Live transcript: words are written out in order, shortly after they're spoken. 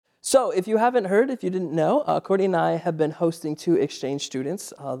So if you haven't heard, if you didn't know, Courtney and I have been hosting 2 exchange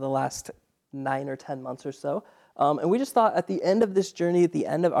students the last 9 or 10 months or so. And we just thought at the end of this journey, at the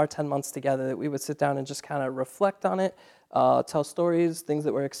end of our 10 months together, that we would sit down and just kind of reflect on it, tell stories, things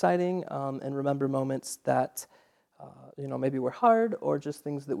that were exciting, and remember moments that maybe were hard or just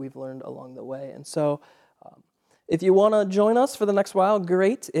things that we've learned along the way. And so if you want to join us for the next while,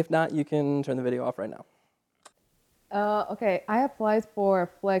 great. If not, you can turn the video off right now. Okay, I applied for a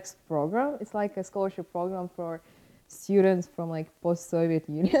Flex program. It's like a scholarship program for students from like post-Soviet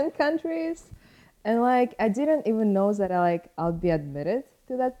Union countries. And like I didn't even know that I'll be admitted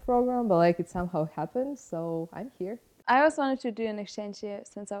to that program, but like it somehow happened, so I'm here. I always wanted to do an exchange year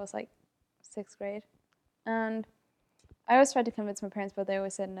since I was like 6th grade. And I always tried to convince my parents, but they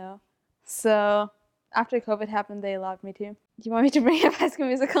always said no. So after COVID happened, they allowed me to. Do you want me to bring up High School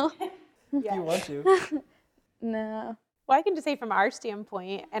Musical? If you want to. No. Well, I can just say from our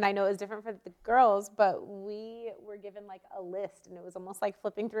standpoint, and I know it was different for the girls, but we were given like a list, and it was almost like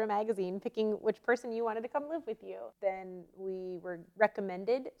flipping through a magazine, picking which person you wanted to come live with you. Then we were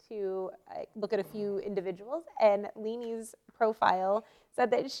recommended to look at a few individuals, and Leanie's profile said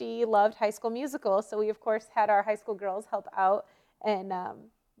that she loved High School Musical, so we of course had our high school girls help out, and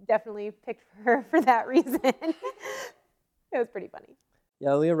definitely picked her for that reason. It was pretty funny.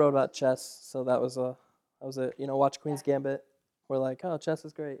 Yeah, Leah wrote about chess, so that was it. Watch Queen's Gambit. We're like, oh, chess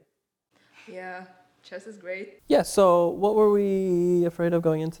is great. Yeah, chess is great. Yeah, so what were we afraid of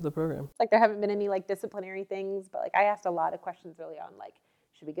going into the program? Like there haven't been any like disciplinary things, but like I asked a lot of questions early on, like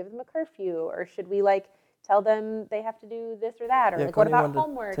should we give them a curfew, or should we like tell them they have to do this or that, or like what about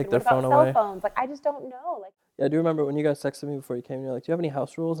homework, and what about cell phones? Like I just don't know. Like yeah, I do remember when you guys texted me before you came. You're like, do you have any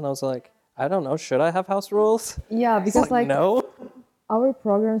house rules? And I was like, I don't know. Should I have house rules? Yeah, because like no. Our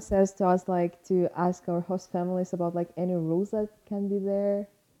program says to us like to ask our host families about like any rules that can be there.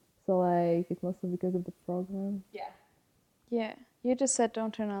 So like it's mostly because of the program. Yeah. You just said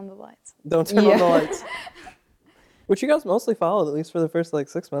don't turn on the lights. Don't turn on the lights. Which you guys mostly followed, at least for the first like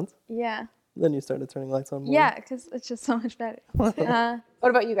 6 months. Yeah. Then you started turning lights on more. Yeah, because it's just so much better. what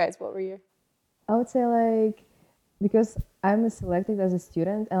about you guys? What were your? I would say like because I'm selected as a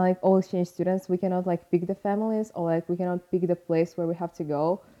student, and like all exchange students, we cannot like pick the families, or like we cannot pick the place where we have to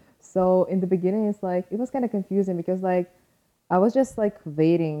go. So in the beginning, it's like it was kind of confusing because like I was just like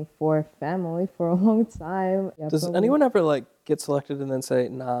waiting for a family for a long time. Yeah, Does anyone ever like get selected and then say,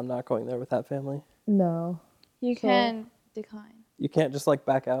 nah, I'm not going there with that family? No. You can decline. You can't just like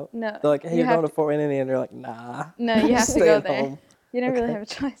back out? No. They're like, hey, you're going to Fort Wayne, Indiana, and you're like, nah. No, you have to Stay go at there. home. You don't really have a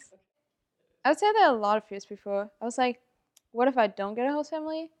choice. I would say there are a lot of fears before. I was like, what if I don't get a host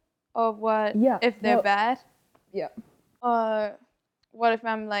family? Or what if they're bad? Yeah. Or what if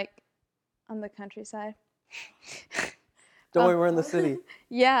I'm like on the countryside? Don't worry, we're in the city.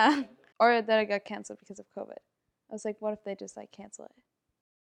 Yeah. Or that I got canceled because of COVID. I was like, what if they just like cancel it?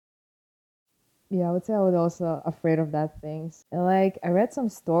 Yeah, I would say I was also afraid of that things. And like I read some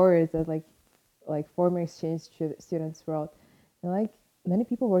stories that like former exchange students wrote, and like many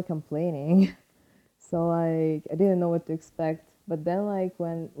people were complaining. So like I didn't know what to expect. But then like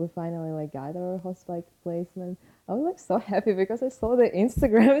when we finally like got our host like placement, I was like so happy because I saw the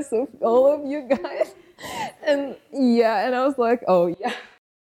Instagrams of all of you guys. And yeah, and I was like, oh yeah.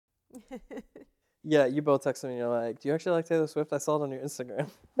 Yeah, you both texted me and you're like, do you actually like Taylor Swift? I saw it on your Instagram.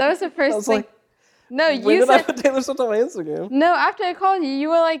 That was the first I was thing. like, no, when you did I said put Taylor Swift on my Instagram? no. After I called you, you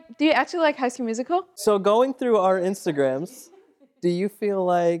were like, "Do you actually like High School Musical?" So going through our Instagrams, do you feel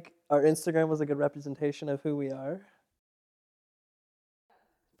like our Instagram was a good representation of who we are?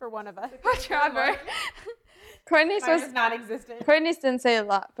 For one of us. For Trevor. Courtney's Mine was non-existent. Courtney's didn't say a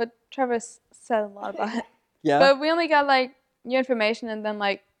lot, but Trevor said a lot about it. Yeah. But we only got like your information and then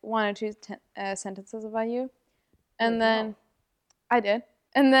like 1 or 2 sentences about you, and then I did.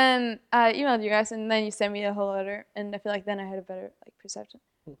 And then I emailed you guys, and then you sent me a whole letter, and I feel like then I had a better like perception.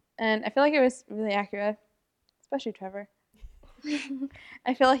 And I feel like it was really accurate, especially Trevor.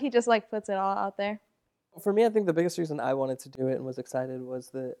 I feel like he just like puts it all out there. For me, I think the biggest reason I wanted to do it and was excited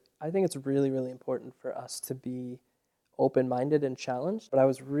was that I think it's really, really important for us to be open-minded and challenged. But I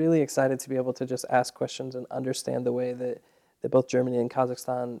was really excited to be able to just ask questions and understand the way that both Germany and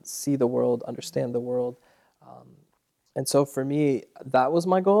Kazakhstan see the world, understand the world. And so for me, that was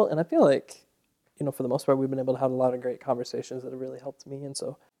my goal. And I feel like, for the most part, we've been able to have a lot of great conversations that have really helped me. And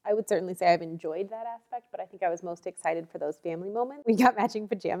so I would certainly say I've enjoyed that aspect, but I think I was most excited for those family moments. We got matching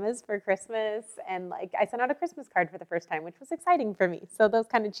pajamas for Christmas, and like I sent out a Christmas card for the first time, which was exciting for me. So those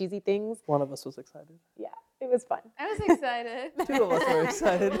kind of cheesy things. one of us was excited. Yeah, it was fun. I was excited. 2 of us were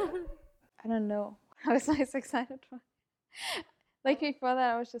excited. I don't know. I was like excited for. Like before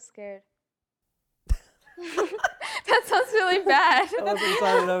that, I was just scared. That sounds really bad. I wasn't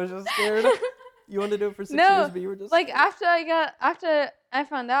excited. I was just scared. You wanted to do it for 6 No, years, but you were just like scared. after I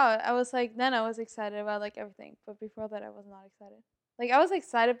found out, I was like, then I was excited about like everything. But before that, I was not excited. Like I was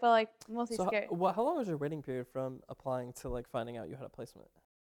excited, but like mostly So scared. how long was your waiting period from applying to like finding out you had a placement?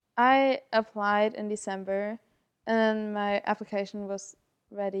 I applied in December, and then my application was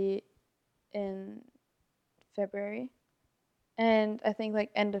ready in February, and I think like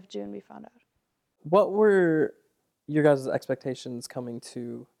end of June we found out. What were your guys' expectations coming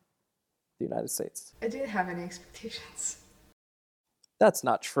to the United States? I didn't have any expectations. That's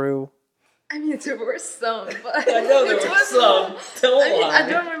not true. I mean, there were some, but I know there were some. Tell a I mean, lie. I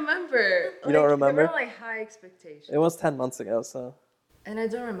don't remember. You don't remember? There were like high expectations, It was 10 months ago, so and I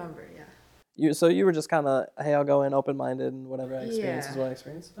don't remember. Yeah. you were just kind of, hey, I'll go in open-minded and whatever I experience is Yeah. what I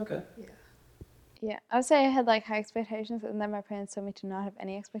experience. Okay. Yeah, I would say I had like high expectations, and then my parents told me to not have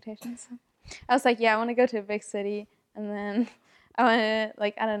any expectations. I was like, yeah, I want to go to a big city, and then I want to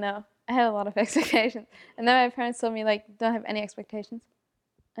like I don't know. I had a lot of expectations, and then my parents told me like don't have any expectations,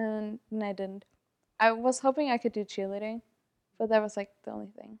 and then I didn't. I was hoping I could do cheerleading, but that was like the only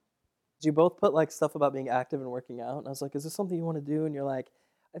thing. Did you both put like stuff about being active and working out? And I was like, is this something you want to do? And you're like,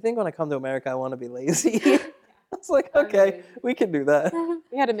 I think when I come to America, I want to be lazy. I was like, okay, we can do that.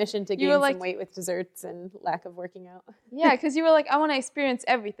 We had a mission to You gain were some like- weight with desserts and lack of working out. Yeah, because you were like, I want to experience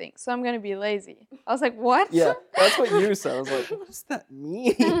everything, so I'm gonna be lazy. I was like, what? Yeah, that's what you said. I was like, what does that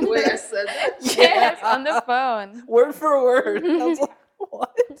mean? Wait, I said that? Yes, on the phone. Word for word. I was like,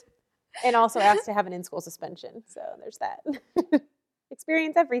 what? And also asked to have an in-school suspension. So there's that.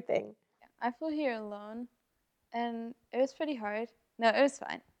 Experience everything. I flew here alone, and it was pretty hard. No, it was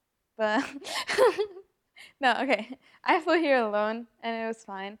fine, but no, okay. I flew here alone, and it was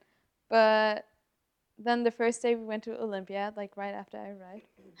fine, but then the first day we went to Olympiad, like right after I arrived.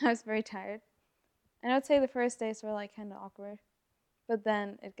 I was very tired, and I would say the first days were like kind of awkward, but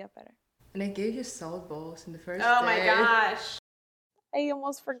then it got better. And I gave you salad balls in the first Oh day. my gosh. I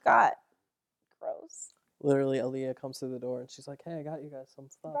almost forgot. Gross. Literally, Aaliyah comes to the door and she's like, hey, I got you guys some I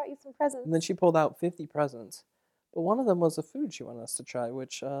stuff. brought you some presents. And then she pulled out 50 presents. But one of them was a food she wanted us to try,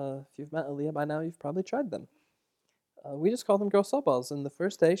 which if you've met Aaliyah by now, you've probably tried them. We just call them girl salt balls. And the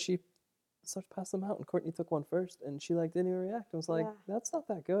first day, she starts to pass them out, and Courtney took one first, and she like didn't even react. I was like, Yeah. that's not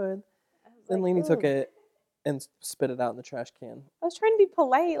that good. I was Then like, Lainey took "Ooh." it and spit it out in the trash can. I was trying to be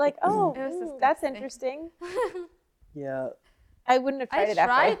polite, like, oh, It was that's disgusting. interesting. Yeah, I wouldn't have tried I it after.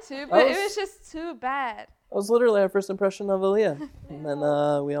 tried to, but it was- was just too bad. that was literally our first impression of Aaliyah. And then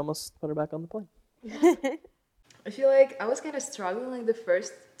we almost put her back on the plane. I feel like I was kind of struggling like the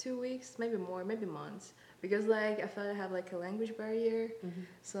first 2 weeks, maybe more, maybe months, because like I felt I had like a language barrier,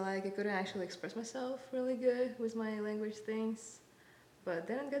 so like I couldn't actually express myself really good with my language things, but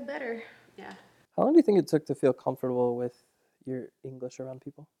then it got better. Yeah. How long do you think it took to feel comfortable with your English around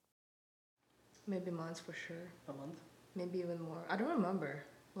people? Maybe months for sure, A month. maybe even more. I don't remember,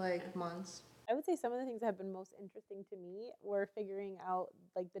 like months. I would say some of the things that have been most interesting to me were figuring out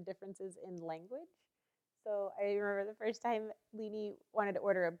like the differences in language. So I remember the first time Leanie wanted to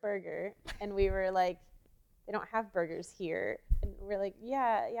order a burger, and we were like, they don't have burgers here. And we're like,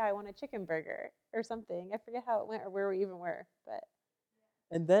 yeah, I want a chicken burger or something. I forget how it went or where we even were, but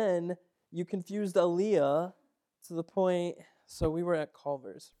And then you confused Aaliyah to the point. So we were at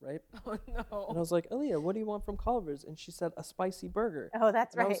Culver's, right? Oh And I no. was like, Aaliyah, what do you want from Culver's? And she said, a spicy burger. oh,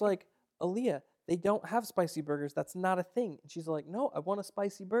 that's And right. I was like, Aaliyah, they don't have spicy burgers. That's not a thing. And she's like, no, I want a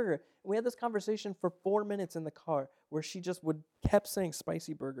spicy burger. And we had this conversation for 4 minutes in the car where she just kept saying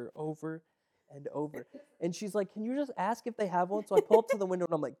spicy burger over and over. And she's like, can you just ask if they have one? So I pull up to the window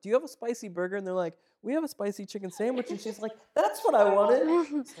and I'm like, do you have a spicy burger? And they're like, we have a spicy chicken sandwich. And she's like, that's what I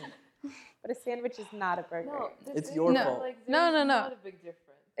wanted. But a sandwich is not a burger. It's your No. fault. Like, No, there's no, no. Not a big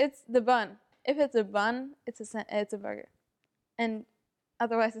difference. It's the bun. If it's a bun, it's a burger, and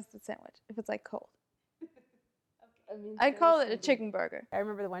otherwise it's a sandwich. If it's like cold, I mean, I call it a seriously, chicken burger. I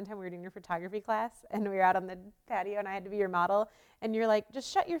remember the one time we were doing your photography class, and we were out on the patio, and I had to be your model, and you're like,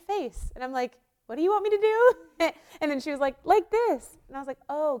 just shut your face. And I'm like, what do you want me to do? And then she was like this. And I was like,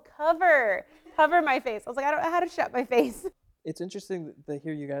 oh, cover my face. I was like, I don't know how to shut my face. It's interesting to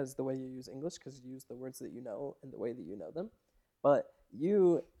hear you guys the way you use English because you use the words that you know and the way that you know them. But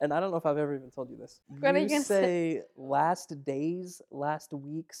you, and I don't know if I've ever even told you this, What are you you gonna say last days, last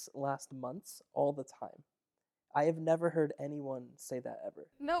weeks, last months all the time. I have never heard anyone say that ever.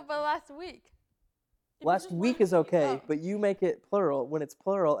 No, but last week. Last week is okay, Oh. but you make it plural. When it's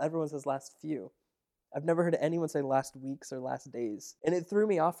plural, everyone says last few. I've never heard anyone say last weeks or last days. And it threw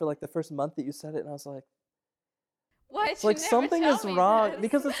me off for like the first month that you said it, and I was like, Why It's like something is wrong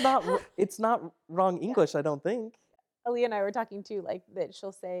because it's not wrong English, I don't think. Aaliyah and I were talking too, like that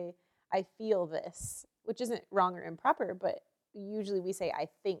she'll say, I feel this, which isn't wrong or improper, but usually we say, I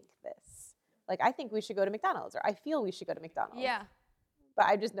think this. Like, I think we should go to McDonald's, or I feel we should go to McDonald's. Yeah. But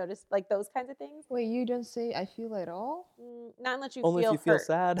I just noticed like those kinds of things. Wait, you don't say I feel at all? Not unless you Only if feel you feel hurt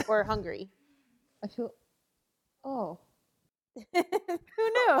sad. or hungry. I feel. Oh. Who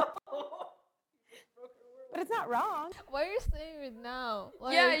knew? But it's not wrong. Why are you saying it now?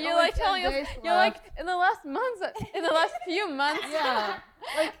 Yeah, you're like telling us. You're like in the last months, in the last few months. Yeah.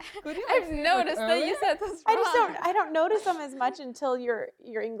 Like, could you I've noticed that you said this wrong. I don't notice them as much until your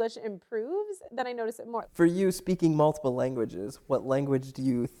English improves. Then I notice it more. For you speaking multiple languages, what language do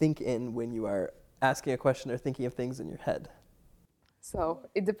you think in when you are asking a question or thinking of things in your head? So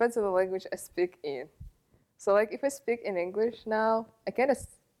it depends on the language I speak in. So like if I speak in English now, I kind of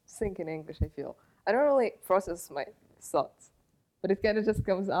think in English, I feel. I don't really process my thoughts, but it kind of just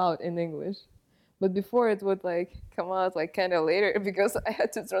comes out in English. But before it would like come out like kind of later because I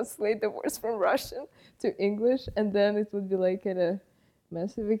had to translate the words from Russian to English, and then it would be like kind of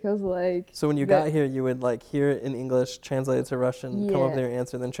messy because like. So when you got here, you would like hear it in English, translate it to Russian, come up Yeah. with your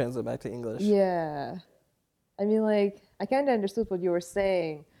answer, then translate back to English. Yeah. I mean, like, I kind of understood what you were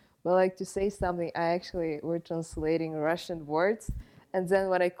saying, but like to say something, I actually were translating Russian words, and then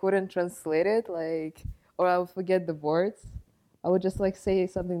when I couldn't translate it, like, or I would forget the words, I would just like say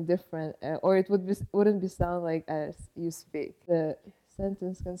something different, or it wouldn't be sound like as you speak. The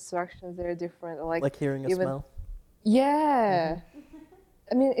sentence constructions they're different, Like hearing a even- smell. Yeah.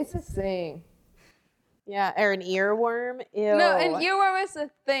 I mean, it's a saying. Yeah, or an earworm. Ew. No, an earworm is a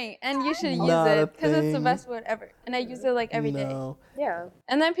thing, and you should use Not a it because it's the thing. best word ever. And I use it like every day. No. Yeah.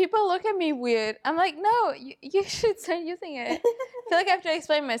 And then people look at me weird. I'm like, no, you should start using it. I feel like I have to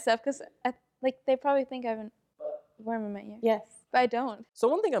explain myself because like they probably think I have a worm in my ear, Yes. but I don't. So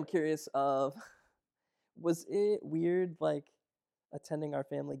one thing I'm curious of, was it weird like attending our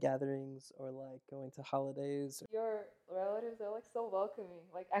family gatherings or like going to holidays? Your relatives are like so welcoming,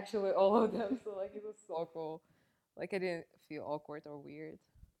 like actually all of them. So like it was so cool. Like I didn't feel awkward or weird.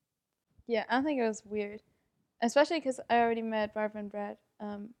 Yeah, I don't think it was weird, especially because I already met Barbara and Brad.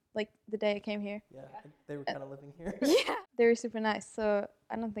 Like the day I came here. Yeah, they were kind of living here. Yeah, they were super nice. So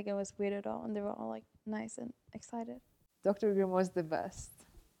I don't think it was weird at all, and they were all like nice and excited. Dr. Grimm was the best.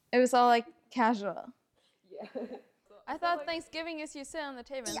 It was all like casual. Yeah. I thought Thanksgiving is you sit on the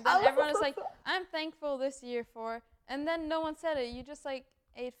table, and Yeah, then everyone is like, "I'm thankful this year for," and then no one said it. You just like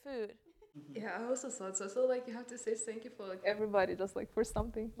ate food. Yeah, I also thought so. So like you have to say thank you for like Everybody just like for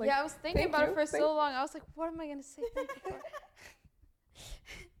something. Like, yeah, I was thinking thank about you, it for thank so long. I was like, "What am I gonna say thank you for?"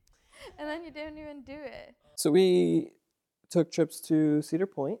 And then you didn't even do it. So we took trips to Cedar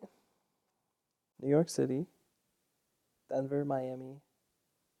Point, New York City, Denver, Miami,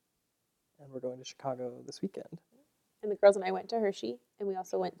 and we're going to Chicago this weekend. And the girls and I went to Hershey, and we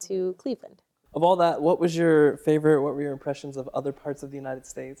also went to Cleveland. Of all that, what was your favorite? What were your impressions of other parts of the United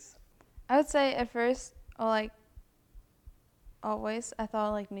States? I would say at first, or like always, I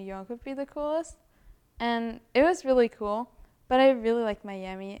thought like New York would be the coolest, and it was really cool. But I really liked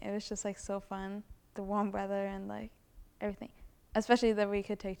Miami. It was just like so fun, the warm weather and like everything. Especially that we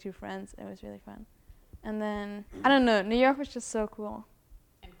could take 2 friends. It was really fun. And then I don't know, New York was just so cool.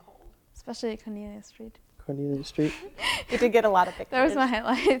 And cold. Especially Cornelia Street. Cornelia Street. We did get a lot of pictures. That was my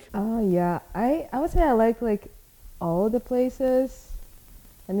highlight. Oh yeah, I would say I like all the places.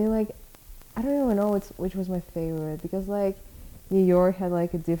 I mean, like, I don't even know which was my favorite because like New York had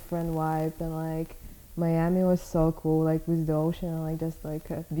like a different vibe, and like Miami was so cool, like with the ocean and like just like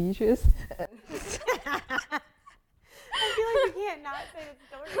beaches. I feel like we can't not say the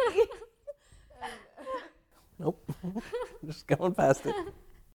story. Nope. Just going past it.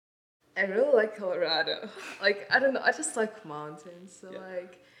 I really like Colorado. Like I don't know, I just like mountains. So Yeah.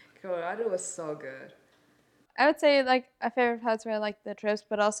 like Colorado was so good. I would say like my favorite parts were like the trips,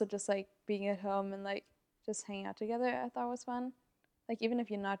 but also just like being at home and like just hanging out together. I thought was fun. Like even if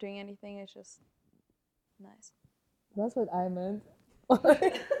you're not doing anything, it's just nice. That's what I meant.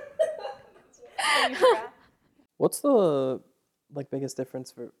 What's the like biggest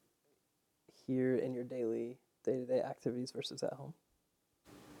difference for here in your daily day-to-day activities versus at home?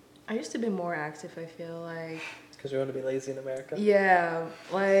 I used to be more active, I feel like. Because you want to be lazy in America? Yeah,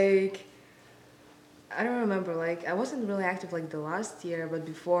 like I don't remember, like I wasn't really active like the last year, but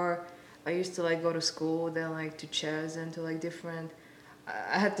before I used to like go to school, then like to chess and to like different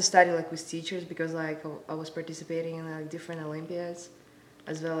I had to study like with teachers because like I was participating in like different Olympiads,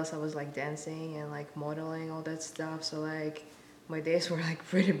 as well as I was like dancing and like modeling, all that stuff. So like my days were like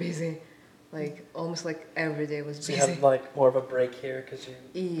pretty busy. Like almost like every day was So you busy. had like more of a break here because you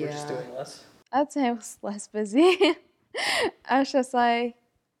were just Yeah. doing less. I'd say I was less busy. I was just like,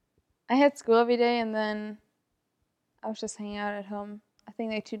 I had school every day, and then I was just hanging out at home. I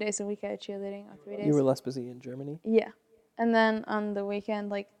think like 2 days a week I had cheerleading, or 3 days. You were less busy in Germany. Yeah. And then on the weekend,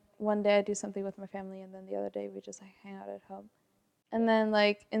 like one day I do something with my family, and then the other day we just like hang out at home. And then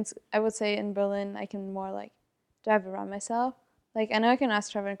like I would say in Berlin, I can more like drive around myself. Like I know I can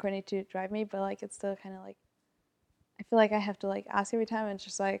ask Trevor and Courtney to drive me, but like it's still kind of like, I feel like I have to like ask every time, and it's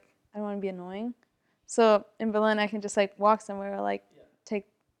just like I don't want to be annoying. So in Berlin, I can just like walk somewhere or like take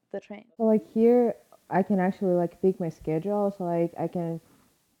the train. So like here, I can actually like pick my schedule. So like I can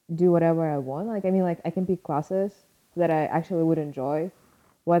do whatever I want. Like I mean, like I can pick classes that I actually would enjoy.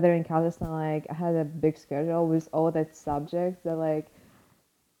 Whether in Kazakhstan, like I had a big schedule with all that subjects that like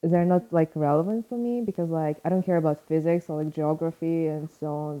they're not like relevant for me because like I don't care about physics or like geography and so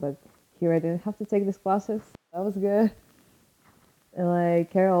on. But here I didn't have to take these classes. That was good. And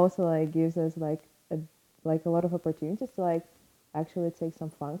like Carol also like gives us like a lot of opportunities to like actually take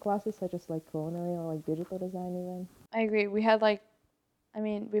some fun classes such as like culinary or like digital design even. I agree. We had like, I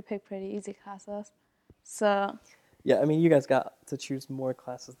mean, we picked pretty easy classes. So, Yeah, I mean, you guys got to choose more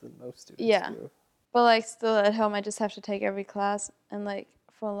classes than most students Yeah. do. but like still at home, I just have to take every class. And like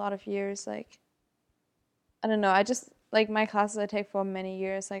for a lot of years, like, I don't know, I just, like my classes I take for many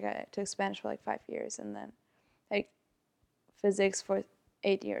years, like I took Spanish for like 5 years and then like physics for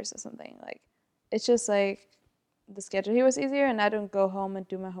 8 years or something. Like, it's just like the schedule here was easier, and I don't go home and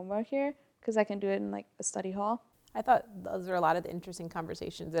do my homework here because I can do it in like a study hall. I thought those are a lot of the interesting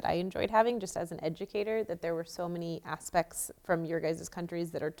conversations that I enjoyed having just as an educator, that there were so many aspects from your guys'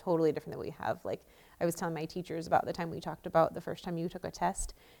 countries that are totally different than we have. Like I was telling my teachers about the time we talked about the first time you took a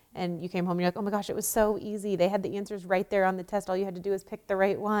test and you came home and you're like, oh my gosh, it was so easy. They had the answers right there on the test. All you had to do is pick the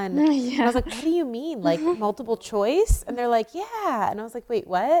right one. And I was like, what do you mean? Like multiple choice? And they're like, yeah. And I was like, wait,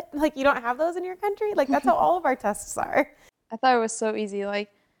 what? Like you don't have those in your country? Like that's how all of our tests are. I thought it was so easy. Like,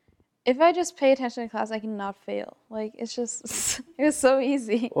 if I just pay attention in class, I cannot fail. Like, it's just, it was so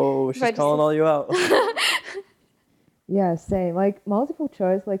easy. Oh, she's But calling all you out. Yeah, same. Like multiple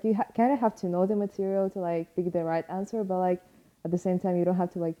choice, like you kind of have to know the material to like pick the right answer, but like at the same time you don't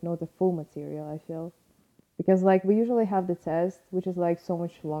have to like know the full material, I feel. Because like we usually have the test, which is like so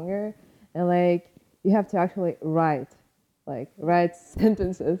much longer, and like you have to actually write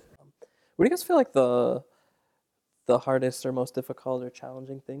sentences. What do you guys feel like the hardest or most difficult or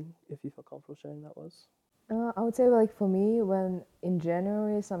challenging thing, if you feel comfortable sharing, that was? I would say like for me, when in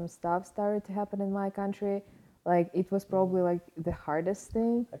January some stuff started to happen in my country, like it was probably like the hardest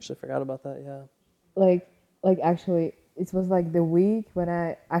thing. Actually forgot about that, yeah. Like actually it was like the week when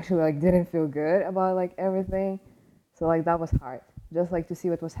I actually like didn't feel good about like everything. So like that was hard. Just like to see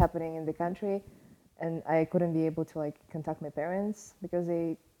what was happening in the country, and I couldn't be able to like contact my parents because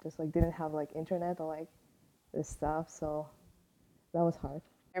they just like didn't have like internet or like this stuff. So that was hard.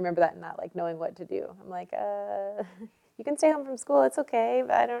 I remember that and not like knowing what to do. I'm like, you can stay home from school, it's okay,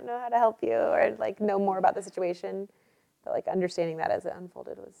 but I don't know how to help you or like know more about the situation. But like understanding that as it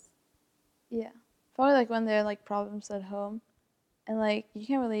unfolded was. Yeah. Probably like when there are like problems at home and like you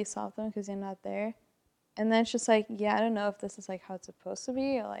can't really solve them because you're not there. And then it's just like, yeah, I don't know if this is like how it's supposed to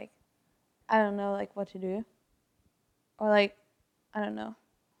be, or like, I don't know like what to do. Or like, I don't know.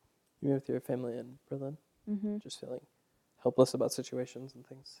 You're with your family in Berlin, Mm-hmm. just feeling helpless about situations and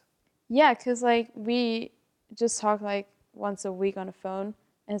things. Yeah, because like we just talk like once a week on the phone,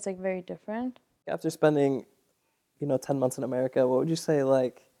 and it's like very different. After spending, 10 months in America, what would you say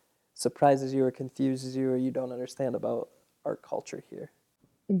like surprises you or confuses you or you don't understand about our culture here?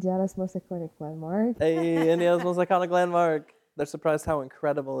 Indiana's most iconic landmark. Hey, Indiana's most iconic landmark. They're surprised how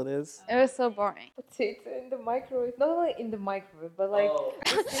incredible it is. It was so boring. Potato in the microwave. Not only in the microwave, but like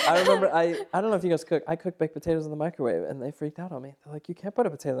I remember, I don't know if you guys cook. I cooked baked potatoes in the microwave, and they freaked out on me. They're like, you can't put a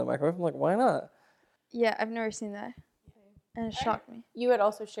potato in the microwave. I'm like, why not? Yeah, I've never seen that, and it shocked me. You had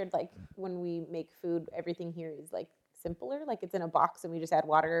also shared like when we make food, everything here is like simpler. Like it's in a box and we just add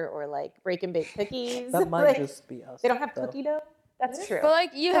water or like break and bake cookies. That might Like, just be us. they don't have though. cookie dough. That's true. But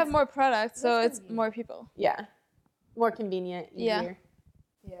like you have more products, so it's more people. Yeah, more convenient, Yeah. easier.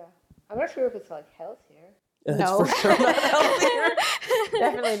 yeah. I'm not sure if it's like healthier. It's No. for sure not healthier.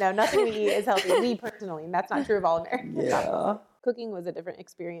 Definitely no. Nothing we eat is healthy. We personally, and that's not true of all Americans. Yeah. Cooking was a different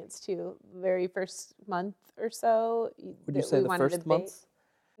experience too. Very first month or so. Would you say the first months?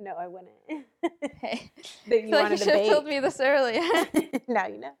 No, I wouldn't. Hey, That I you feel like you wanted to should have bake. told me this earlier. Now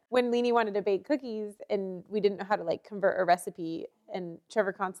you know. When Leanie wanted to bake cookies and we didn't know how to like convert a recipe, and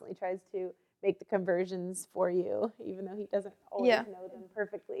Trevor constantly tries to make the conversions for you, even though he doesn't always Yeah. know them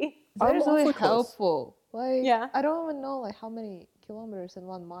perfectly. That is really awfully close. helpful. Like, Yeah. I don't even know like how many kilometers in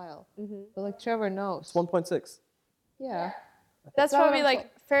 1 mile, Mm-hmm. but like Trevor knows. It's 1.6. Yeah. That's That's what probably I'm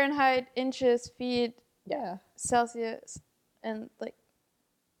like Fahrenheit, inches, feet, Yeah. Celsius, and like,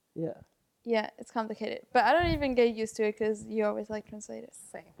 Yeah. yeah, it's complicated. But I don't even get used to it because you always like translate it.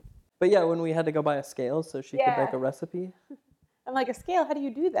 Same. But yeah, when we had to go buy a scale so she could make Yeah. a recipe. I'm like, a scale, how do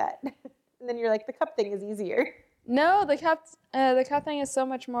you do that? And then you're like, the cup thing is easier. No, the cup thing is so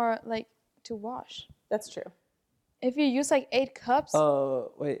much more like to wash. That's true. If you use like 8 cups,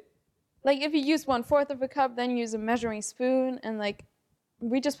 Oh, wait. like if you use 1/4 of a cup, then use a measuring spoon, and like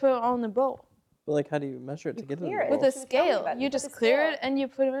we just put it all in the bowl But like, how do you measure it to get it in clear the it. bowl? with a She was telling me scale. about it. You You put just the clear scale. it and you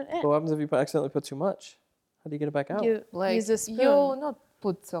put it in. But what happens if you accidentally put too much? How do you get it back out? You Like, use a spoon. you'll not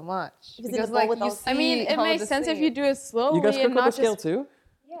put so much. Because in the bowl with you all- see I mean, it how makes the sense if thing you is. do it slowly You guys cook and with a not scale just. too?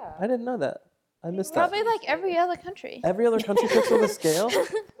 Yeah. I didn't know that. I missed that. Probably like every other country. Every other country cooks with a scale?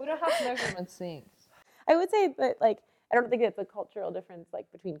 We don't have measurement things. I would say that, like, I don't think it's a cultural difference,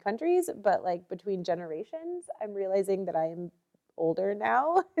 like, between countries, but, like, between generations. I'm realizing that I'm older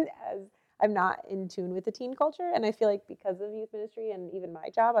now, as I'm not in tune with the teen culture. And I feel like because of youth ministry and even my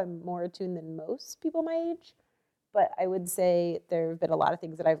job, I'm more attuned than most people my age. But I would say there have been a lot of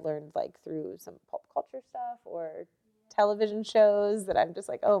things that I've learned, like, through some pop culture stuff or television shows that I'm just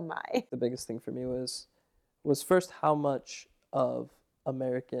like, oh my. The biggest thing for me was first how much of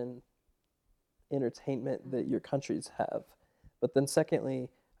American entertainment that your countries have. But then secondly,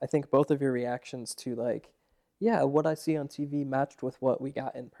 I think both of your reactions to like, yeah, what I see on TV matched with what we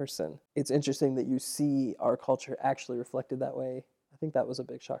got in person. It's interesting that you see our culture actually reflected that way. I think that was a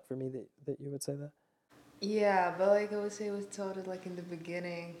big shock for me that you would say that. Yeah, but like I would say it was taught like in the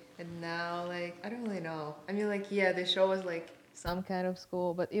beginning, and now like I don't really know. I mean, like yeah, the show was like Some kind of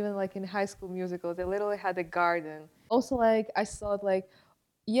school, but even like in High School Musical, they literally had a garden. Also, like I saw it like,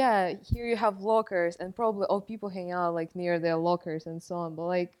 yeah, here you have lockers, and probably all people hang out like near their lockers and so on, but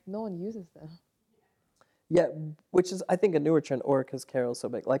like no one uses them. Yeah, which is I think a newer trend, or because Carol's so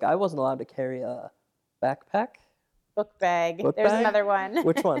big. Like I wasn't allowed to carry a backpack. Book bag. Book There's bag? another one.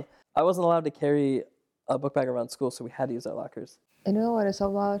 Which one? I wasn't allowed to carry a book bag around school, so we had to use our lockers. And you know what it's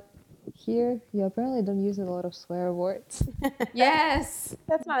about? Here, you apparently don't use a lot of swear words. Yes.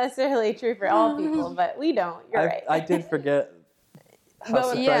 That's not necessarily true for all people, but we don't. You're right. I did forget how But,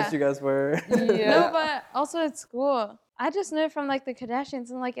 surprised yeah. you guys were. No, but also at school. I just knew it from like the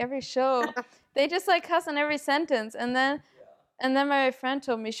Kardashians and like every show. They just like cuss in every sentence. And then my friend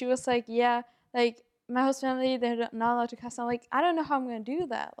told me, she was like, yeah, like my host family, they're not allowed to cuss. I'm like, I don't know how I'm going to do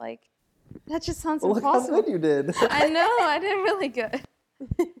that. Like, that just sounds Well, look how impossible. good you did. I know, I did really good.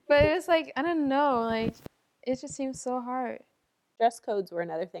 But it was like, I don't know, like, it just seems so hard. Dress codes were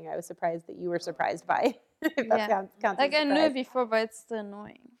another thing I was surprised that you were surprised by. If that Yeah. counts Like, as I knew it surprise. before, but it's still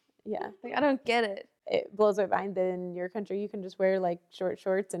annoying. Yeah. Like, I don't get it. It blows my mind that in your country you can just wear like short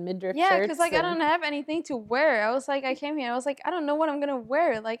shorts and midriff Yeah, shirts. because, like, I and- don't have anything to wear. I was like, I came here, I was like, I don't know what I'm going to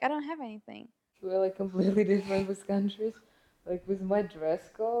wear. Like, I don't have anything. We're like completely different with countries. Like with my dress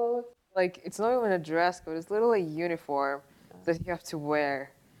code, like it's not even a dress code, it's literally a uniform that you have to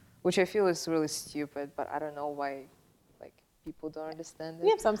wear, which I feel is really stupid, but I don't know why like people don't understand it.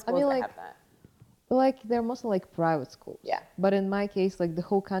 We have some schools mean, that like, have that. But like they're mostly like private schools. Yeah. But in my case, like the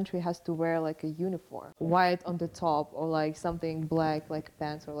whole country has to wear like a uniform, white on the top or like something black like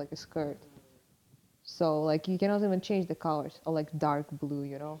pants or like a skirt. So like you cannot even change the colors or like dark blue,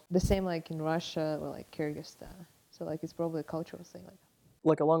 you know. The same like in Russia or like Kyrgyzstan. So like it's probably a cultural thing.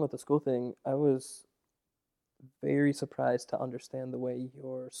 Like along with the school thing, I was very surprised to understand the way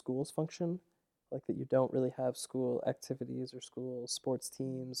your schools function. Like that you don't really have school activities or school sports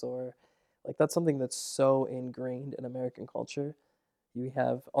teams, or like that's something that's so ingrained in American culture. You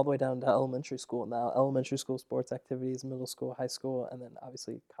have all the way down to elementary school now, elementary school sports activities, middle school, high school, and then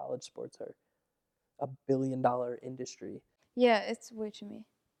obviously college sports are a billion-dollar industry. Yeah, it's weird to me.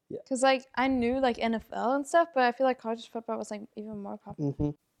 Yeah. Because, like, I knew, like, NFL and stuff, but I feel like college football was, like, even more popular. Mm-hmm.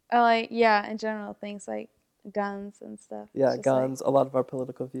 Or, like, yeah, in general, things like guns and stuff. It's Yeah, just, like- guns, a lot of our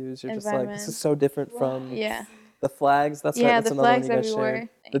political views, you're just like, this Environment. is so different from yeah. the flags. That's right, Yeah, that's the another one flags you guys everywhere.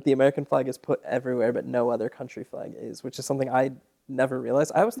 shared. That the American flag is put everywhere, but no other country flag is, which is something I never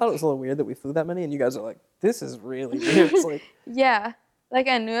realized. I always thought it was a little weird that we flew that many, and you guys are like, this is really weird. It's like, Yeah. Like,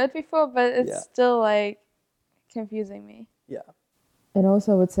 I knew it before, but it's Yeah. still, like, confusing me. yeah. And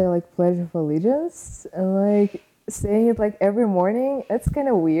also I would say like Pledge of Allegiance and like saying it like every morning, it's kind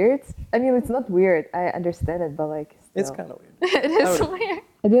of weird. I mean, it's not weird. I understand it, but like still. It's kind of weird. It is would- weird.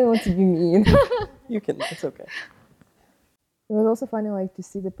 I didn't want to be mean. You can, it's okay. It was also funny like to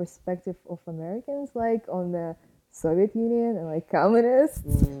see the perspective of Americans like on the Soviet Union and like communists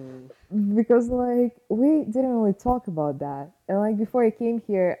because like we didn't really talk about that. And like before I came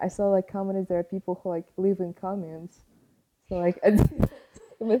here, I saw like communists. There are people who like live in communes, so like I didn't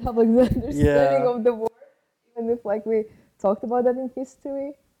even have like the understanding Yeah. of the war, even if like we talked about that in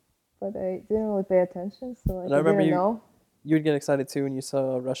history. But I didn't really pay attention, so like And I I remember didn't know. you would get excited too when you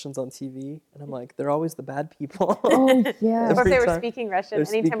saw Russians on TV, and I'm like, they're always the bad people. Oh yeah. Or if Every they were time speaking Russian,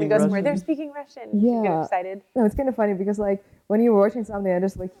 they're anytime we speaking go somewhere, Russian. they're speaking Russian. You get Yeah. excited. No, it's kind of funny because like when you're watching something, I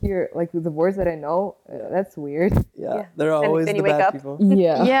just like hear like the words that I know. That's weird. Yeah, Yeah. they're Then- always then the you wake bad up. people.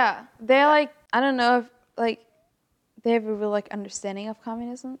 Yeah. Yeah, they're like, I don't know if like they have a real like understanding of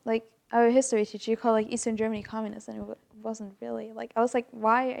communism. Like our history teacher called like Eastern Germany communist, and it wasn't really like. I was like,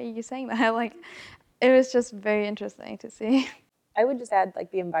 why are you saying that? Like, it was just very interesting to see. I would just add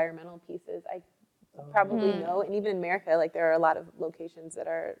like the environmental pieces. I probably know, and even in America, like there are a lot of locations that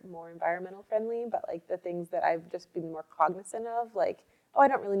are more environmental friendly, but like the things that I've just been more cognizant of, like, oh, I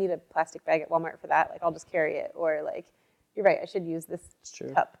don't really need a plastic bag at Walmart for that. Like, I'll just carry it. Or like, you're right, I should use this It's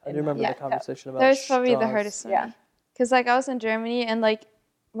true. cup. I and do remember not the that cup. conversation about That was probably the straws. hardest for Yeah. me. Because like I was in Germany and like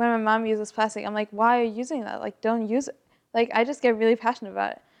when my mom uses plastic, I'm like, why are you using that? Like, don't use it. Like, I just get really passionate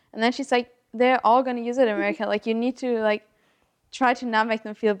about it. And then she's like, they're all gonna use it in America. Like, you need to like try to not make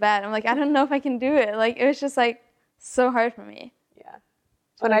them feel bad. I'm like, I don't know if I can do it. Like, it was just like so hard for me. Yeah.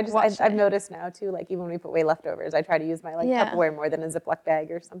 to, And like, watch I've it. noticed now too, like even when we put away leftovers, I try to use my like Yeah. Tupperware more than a Ziploc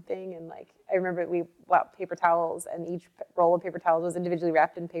bag or something. And like I remember we bought paper towels, and each roll of paper towels was individually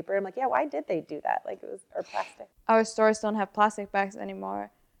wrapped in paper. I'm like, yeah, why did they do that? Like it was or plastic. Our stores don't have plastic bags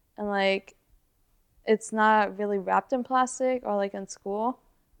anymore. And like, it's not really wrapped in plastic or like in school.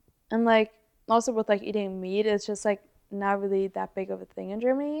 And like, also with like eating meat, it's just like not really that big of a thing in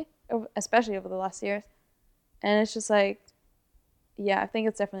Germany, especially over the last years. And it's just like, yeah, I think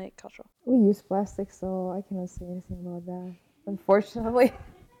it's definitely cultural. We use plastic, so I cannot say anything about that. Unfortunately.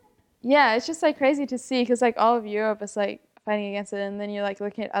 Yeah, it's just like crazy to see because like all of Europe is like fighting against it, and then you're like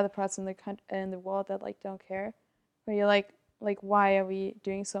looking at other parts in the world that like don't care, where you're like why are we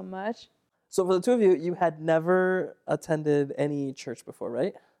doing so much? So for the two of you, you had never attended any church before,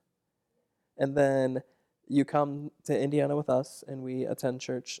 right? And then you come to Indiana with us, and we attend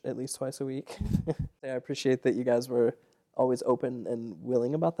church at least twice a week. I appreciate that you guys were always open and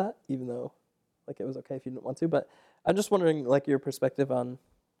willing about that, even though like it was okay if you didn't want to. But I'm just wondering like your perspective on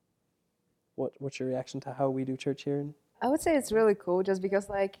what's your reaction to how we do church here? I would say it's really cool just because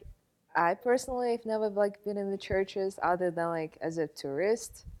like I personally have never like been in the churches other than like as a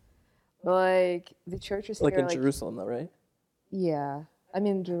tourist. But like the churches Like here in Jerusalem, though, right? Yeah. I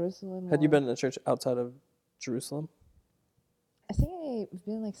mean Jerusalem. Had you or- been in a church outside of Jerusalem? I think I've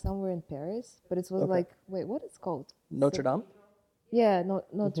been like somewhere in Paris, but it was Okay. like wait, what is it called? Notre Dame? Yeah, no,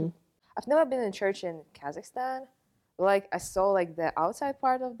 not Mhm. I've never been in church in Kazakhstan. But, like I saw like the outside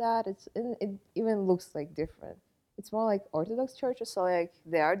part of that. It even looks like different. It's more like Orthodox churches, so like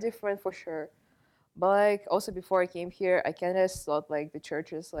they are different for sure. But like also before I came here, I kind of thought like the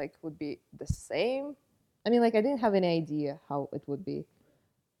churches like would be the same. I mean, like I didn't have any idea how it would be,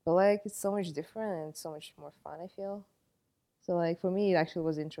 but like it's so much different and so much more fun. I feel. So like for me, it actually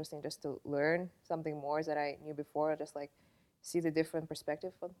was interesting just to learn something more that I knew before, just like see the different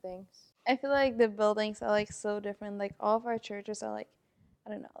perspective on things. I feel like the buildings are like so different. Like all of our churches are like, I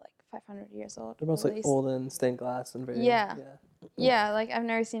don't know, like 500 years old. They're at mostly least. old and stained glass and very Yeah. Yeah, like I've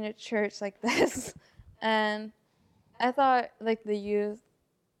never seen a church like this. And I thought like the youth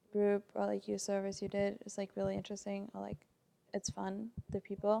group or like youth service you did is like really interesting, or like it's fun, the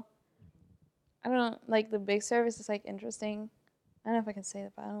people. I don't know, like the big service is like interesting. I don't know if I can say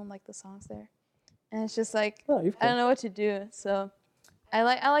that, but I don't like the songs there. And it's just like Oh, you've I don't know what to do. So I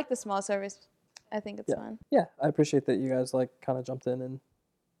like the small service. I think it's fun. Yeah, I appreciate that you guys like kind of jumped in and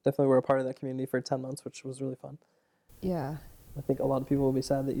definitely were a part of that community for 10 months, which was really fun. Yeah, I think a lot of people will be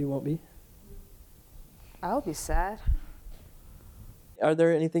sad that you won't be. I'll be sad. Are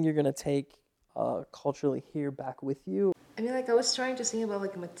there anything you're going to take culturally here back with you? I mean, like, I was trying to think about,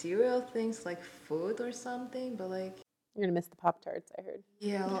 like, material things, like food or something, but, like, You're gonna miss the Pop-Tarts, I heard.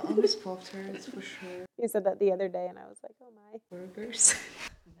 yeah, I'll miss Pop-Tarts for sure. You said that the other day, and I was like, oh my. Burgers.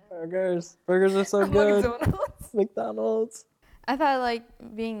 Burgers. Burgers are so good. McDonald's. McDonald's. I thought like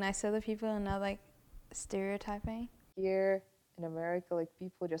being nice to other people and not like stereotyping. Here in America, like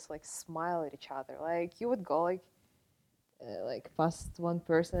people just like smile at each other. Like you would go like past one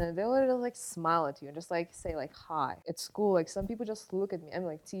person and they would just like smile at you and just like say like hi. At school, like some people just look at me. I'm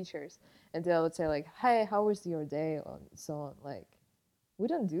like teachers, and they would say like, "Hey, how was your day?" and so on. Like we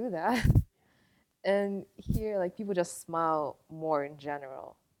don't do that. And here, like, people just smile more in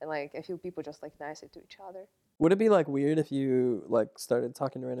general. And, like, I feel people just, like, nicer to each other. Would it be like weird if you like started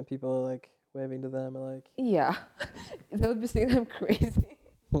talking to random people, like waving to them, or like? Yeah. They would be saying I'm crazy.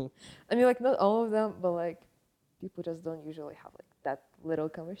 Hmm. I mean, like, not all of them, but, like, people just don't usually have, like, that little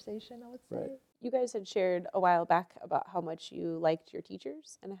conversation, I would say. Right. You guys had shared a while back about how much you liked your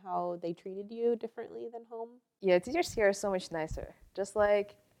teachers and how they treated you differently than home. Yeah, teachers here are so much nicer. Just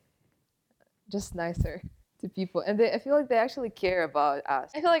nicer to people. And I feel like they actually care about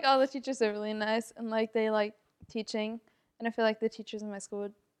us. I feel like all the teachers are really nice and like they like teaching. And I feel like the teachers in my school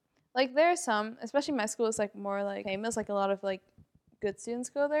would, like there are some, especially my school is like more like famous, like a lot of like good students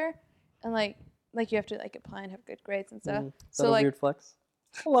go there, and like you have to like apply and have good grades and stuff. Is that So a like weird flex?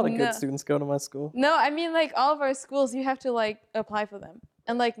 A lot of No. good students go to my school. no, I mean like all of our schools you have to like apply for them,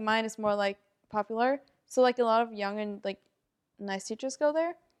 and like mine is more like popular. So like a lot of young and like nice teachers go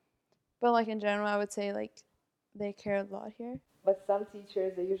there, but like in general I would say like they care a lot here. But some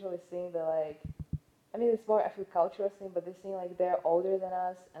teachers, they usually think that, like, I mean, it's more, I feel, cultural thing, but they think, like, they're older than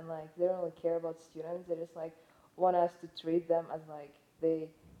us and, like, they don't really care about students. They just, like, want us to treat them as, like, they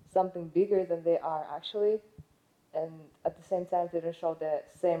something bigger than they are actually. And at the same time, they don't show the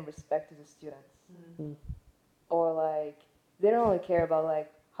same respect to the students. Mm. Or, like, they don't really care about, like,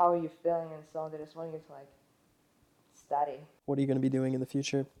 how are you feeling and so on. They just want you to, like, study. What are you going to be doing in the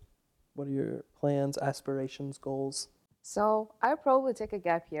future? What are your plans, aspirations, goals? So I'll probably take a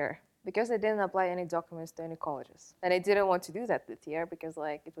gap year because I didn't apply any documents to any colleges. And I didn't want to do that this year because,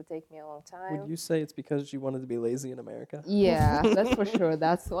 like, it would take me a long time. Would you say it's because you wanted to be lazy in America? Yeah, that's for sure.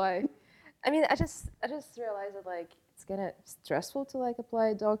 That's why. I mean, I just realized that, like, it's kind of stressful to, like,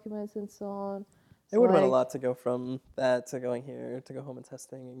 apply documents and so on. It would have been a like, lot to go from that to going here to go home and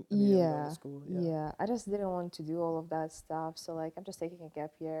testing. And going Yeah, to school. yeah. I just didn't want to do all of that stuff. So, like, I'm just taking a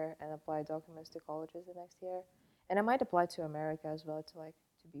gap year and apply documents to colleges the next year. And I might apply to America as well to, like,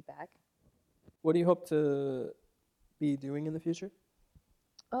 to be back. What do you hope to be doing in the future?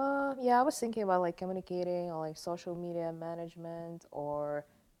 Yeah, I was thinking about, like, communicating or, like, social media management or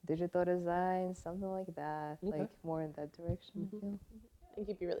digital design, something like that. Okay. Like, more in that direction, I feel. I think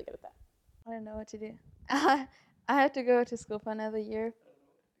you'd be really good at that. I don't know what to do. I had to go to school for another year.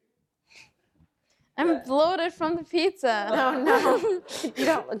 I'm bloated from the pizza. Oh no, you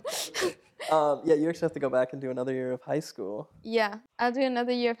don't look. Yeah, you actually have to go back and do another year of high school. Yeah, I'll do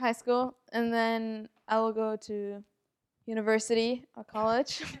another year of high school, and then I will go to university or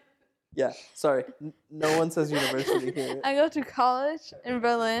college. Yeah, sorry. No one says university here. I go to college in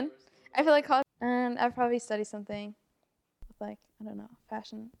Berlin. I feel like college, and I'll probably study something with like, I don't know,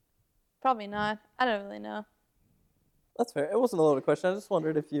 fashion. Probably not. I don't really know. That's fair. It wasn't a loaded question. I just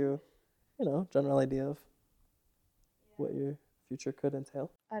wondered if you know, general idea of what your future could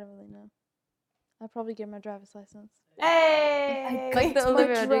entail. I don't really know. I'll probably get my driver's license. Hey, Like the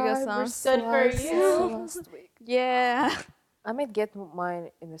Olivia Rodrigo song. Good for you. Last week. Yeah. I might get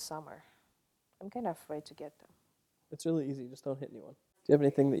mine in the summer. I'm kind of afraid to get them. It's really easy. Just don't hit anyone. Do you have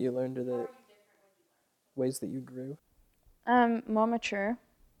anything that you learned or the ways that you grew? I'm more mature.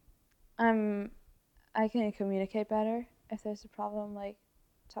 I can communicate better if there's a problem, like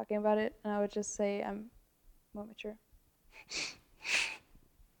talking about it, and I would just say I'm more mature.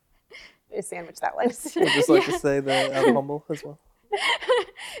 A sandwich that was. I'd just like to say that I'm humble as well.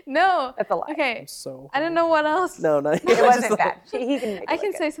 No. That's a lie. Okay. I'm so I don't know what else. No, not It wasn't bad. He can make I it can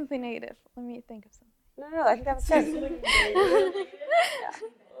look say something negative. Let me think of something. good. No, I think that was good.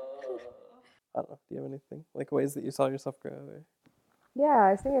 I don't know. Do you have anything? Like ways that you saw yourself grow? Or?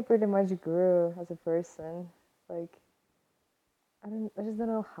 Yeah, I think I pretty much grew as a person. Like, I just don't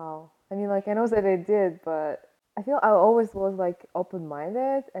know how. I mean, like, I know that I did, but I feel I always was like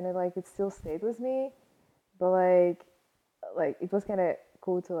open-minded, and it still stayed with me. But like it was kind of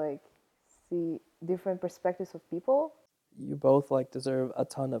cool to like see different perspectives of people. You both like deserve a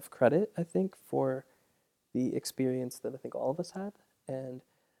ton of credit, I think, for the experience that I think all of us had. And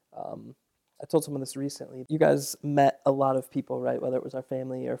I told someone this recently. You guys met a lot of people, right? Whether it was our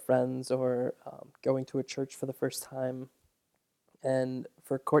family or friends or going to a church for the first time. And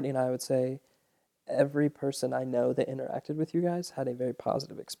for Courtney and I would say every person I know that interacted with you guys had a very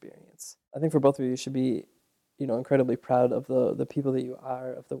positive experience. I think for both of you, you should be, incredibly proud of the people that you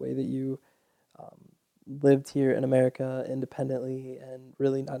are, of the way that you lived here in America independently and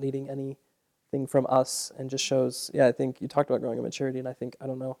really not needing anything from us, and just shows, I think you talked about growing in maturity, and I think, I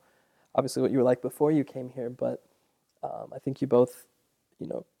don't know, obviously what you were like before you came here, but I think you both,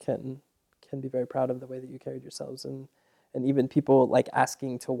 can be very proud of the way that you carried yourselves, and even people like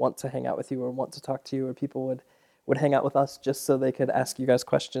asking to want to hang out with you or want to talk to you, or people would hang out with us just so they could ask you guys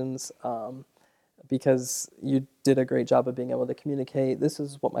questions. because you did a great job of being able to communicate, this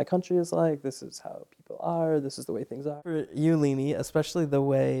is what my country is like, this is how people are, this is the way things are. For you, Leni, especially the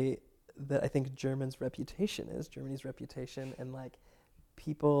way that I think Germany's reputation, and like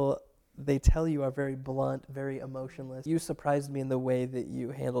people, they tell you are very blunt, very emotionless. You surprised me in the way that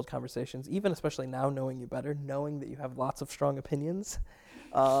you handled conversations, even especially now knowing you better, knowing that you have lots of strong opinions.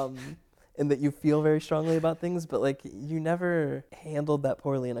 And that you feel very strongly about things, but like you never handled that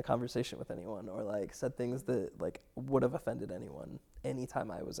poorly in a conversation with anyone, or like said things that like would have offended anyone anytime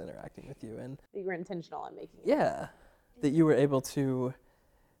I was interacting with you. And You were intentional on making it. yeah, that you were able to,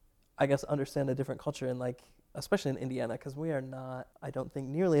 I guess, understand a different culture, and like especially in Indiana, because we are not, I don't think,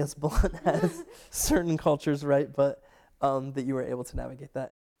 nearly as blunt as certain cultures, right? But that you were able to navigate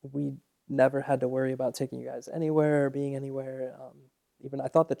that. We never had to worry about taking you guys anywhere or being anywhere. Even I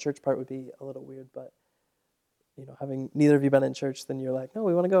thought the church part would be a little weird, but you know, having neither of you been in church, then you're like, no,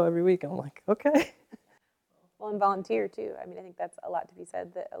 we want to go every week. And I'm like, okay. Well, and volunteer too. I mean, I think that's a lot to be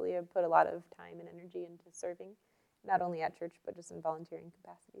said, that Aaliyah put a lot of time and energy into serving, not only at church, but just in volunteering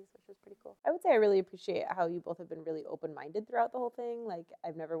capacities, which was pretty cool. I would say I really appreciate how you both have been really open-minded throughout the whole thing. Like,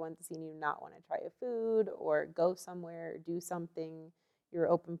 I've never once seen you not want to try a food or go somewhere or do something. You were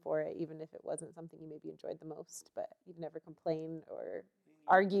open for it, even if it wasn't something you maybe enjoyed the most, but you've never complained or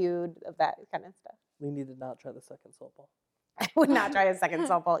argued of that kind of stuff. Leni did not try the second salt ball. I would not try a second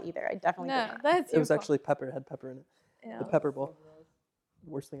softball either. I definitely No, did not. that's It was actually pepper, had pepper in it. Yeah. The pepper bowl.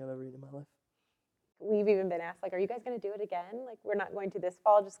 Worst thing I've ever eaten in my life. We've even been asked, like, are you guys going to do it again? Like, we're not going to this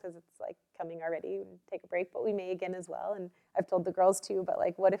fall just because it's like coming already and take a break, but we may again as well. And I've told the girls too, but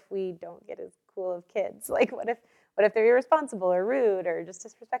like, what if we don't get as cool of kids? Like, what if they're irresponsible or rude or just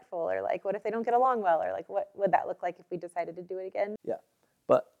disrespectful, or like, what if they don't get along well, or like, what would that look like if we decided to do it again? Yeah,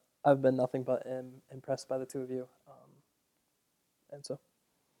 but I've been nothing but impressed by the two of you. And so.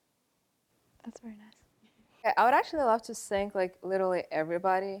 That's very nice. Yeah, I would actually love to thank like literally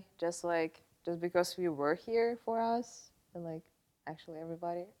everybody, just because we were here for us, and like actually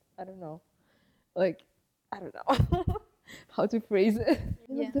everybody. I don't know, like I don't know how to phrase it.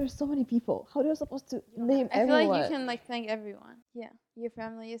 Yeah. Like, there's so many people. How are you supposed to name I feel everyone? like you can like thank everyone. Yeah, your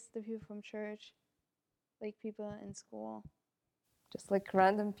families, the people from church, like people in school. Just like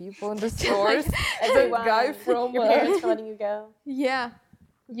random people in the stores. Everyone, The guy from your parents for letting you go. Yeah,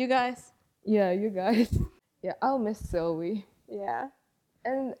 you guys. Yeah, you guys. Yeah, I'll miss Sylvie. Yeah.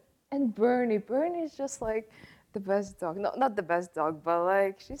 and Bernie. Bernie is just like the best dog. No, not the best dog, but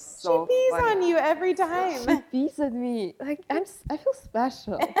like she's so She pees funny. on you every time. She pees at me. Like I feel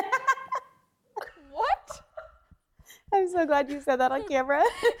special. What? I'm so glad you said that on camera.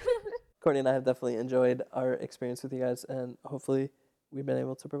 Courtney and I have definitely enjoyed our experience with you guys, and hopefully we've been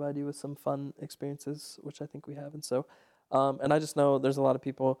able to provide you with some fun experiences, which I think we have. And so, and I just know there's a lot of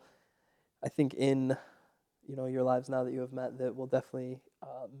people, I think, in your lives now that you have met, that will definitely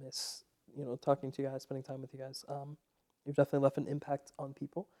miss talking to you guys, spending time with you guys. You've definitely left an impact on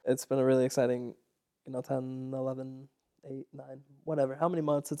people. It's been a really exciting 10, 11, 8, 9, whatever, how many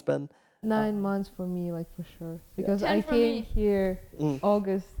months it's been. 9 months for me, like for sure, because 10 I for came me. here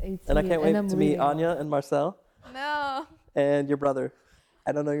August 18th, And I can't wait I'm to meet leaving. Anya and Marcel No. and your brother.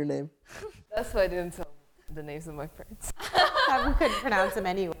 I don't know your name. That's why I didn't tell the names of my friends. We couldn't pronounce them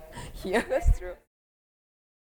anyway. Yeah, that's true.